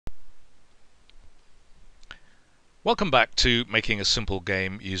Welcome back to making a simple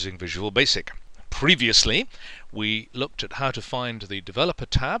game using Visual Basic. Previously, we looked at how to find the Developer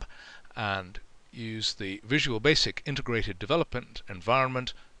tab and use the Visual Basic Integrated Development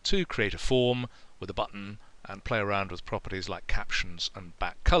Environment to create a form with a button and play around with properties like captions and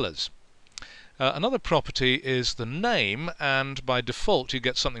back colors. Another property is the name, and by default you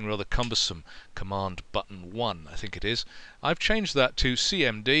get something rather cumbersome, Command Button 1 I think it is. I've changed that to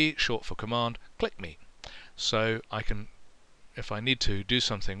CMD, short for Command Click Me. So I can, if I need to do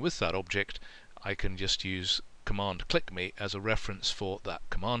something with that object, I can just use Command Click Me as a reference for that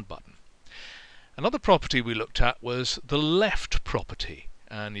command button. Another property we looked at was the left property,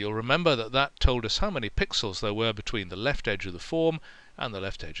 and you'll remember that that told us how many pixels there were between the left edge of the form and the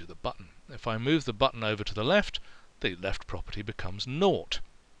left edge of the button. If I move the button over to the left property becomes 0.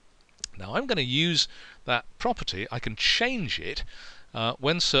 Now I'm going to use that property. I can change it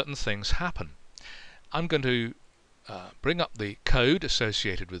when certain things happen. I'm going to bring up the code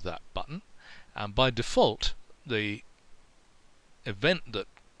associated with that button, and by default the event that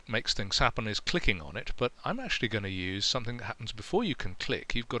makes things happen is clicking on it, but I'm actually going to use something that happens before you can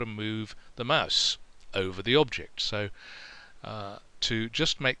click. You've got to move the mouse over the object. So to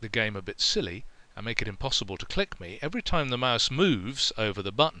just make the game a bit silly and make it impossible to click me, every time the mouse moves over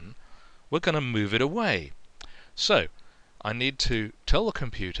the button, we're going to move it away. So I need to tell the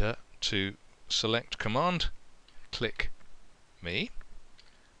computer to select Command Click Me,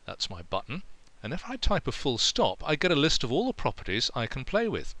 that's my button, and if I type a full stop I get a list of all the properties I can play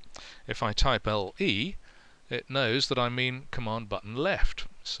with. If I type LE, it knows that I mean Command Button Left,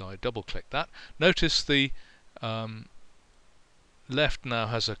 so I double click that. Notice the left now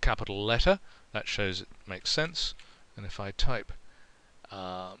has a capital letter, that shows it makes sense, and if I type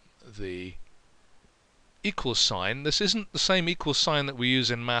the equal sign, this isn't the same equal sign that we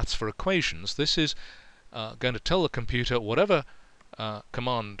use in maths for equations. This is going to tell the computer whatever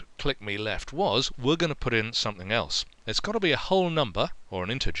Command Click Me Left was, we're going to put in something else. It's got to be a whole number or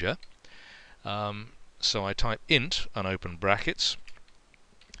an integer. So I type int and open brackets,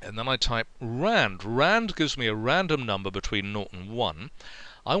 and then I type rand. Rand gives me a random number between 0 and 1.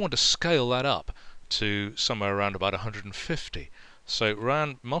 I want to scale that up to somewhere around about 150. So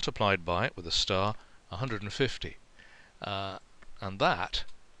rand multiplied by it with a star, 150. And that,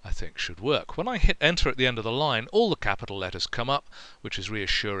 I think, should work. When I hit enter at the end of the line, all the capital letters come up, which is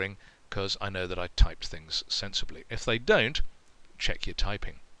reassuring because I know that I typed things sensibly. If they don't, check your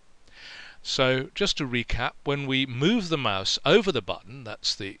typing. So just to recap, when we move the mouse over the button,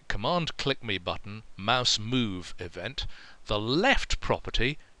 that's the Command Click Me button mouse move event, the left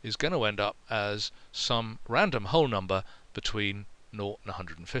property is going to end up as some random whole number between 0 and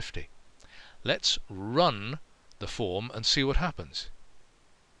 150. Let's run the form and see what happens.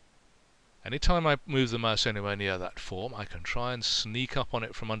 Anytime I move the mouse anywhere near that form, I can try and sneak up on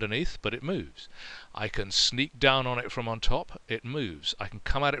it from underneath, but it moves. I can sneak down on it from on top, it moves. I can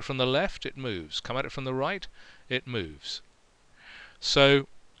come at it from the left, it moves. Come at it from the right, it moves. So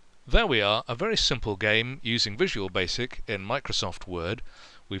there we are, a very simple game using Visual Basic in Microsoft Word.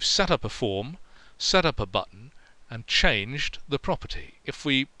 We've set up a form, set up a button, and changed the property. If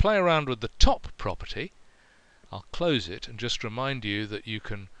we play around with the top property, I'll close it and just remind you that you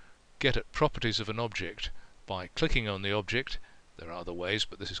can get at properties of an object by clicking on the object. There are other ways,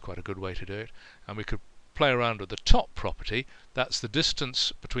 but this is quite a good way to do it. And we could play around with the top property. That's the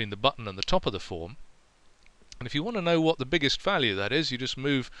distance between the button and the top of the form. And if you want to know what the biggest value that is, you just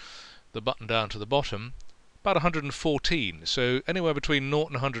move the button down to the bottom, about 114. So anywhere between 0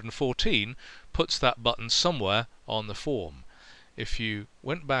 and 114 puts that button somewhere on the form. If you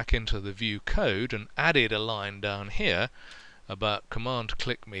went back into the view code and added a line down here about Command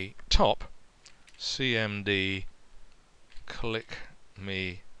Click Me Top, CMD Click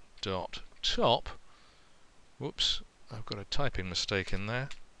Me dot top. Whoops, I've got a typing mistake in there.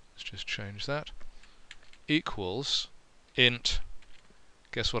 Let's just change that. Equals int.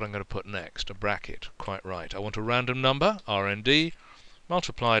 Guess what I'm going to put next? A bracket. Quite right. I want a random number, RND,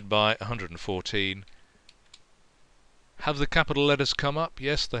 multiplied by 114. Have the capital letters come up?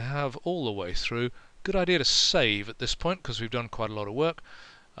 Yes, they have all the way through. Good idea to save at this point because we've done quite a lot of work.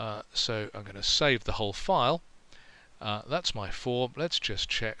 So I'm going to save the whole file. That's my form. Let's just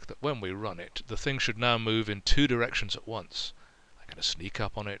check that when we run it, the thing should now move in 2 directions at once. I'm going to sneak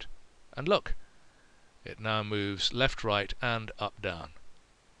up on it, and look, it now moves left, right, and up, down.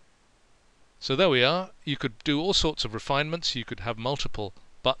 So there we are. You could do all sorts of refinements. You could have multiple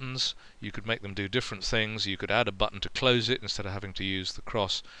buttons. You could make them do different things. You could add a button to close it instead of having to use the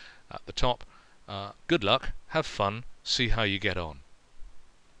cross at the top. Good luck, have fun, see how you get on.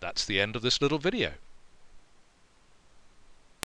 That's the end of this little video.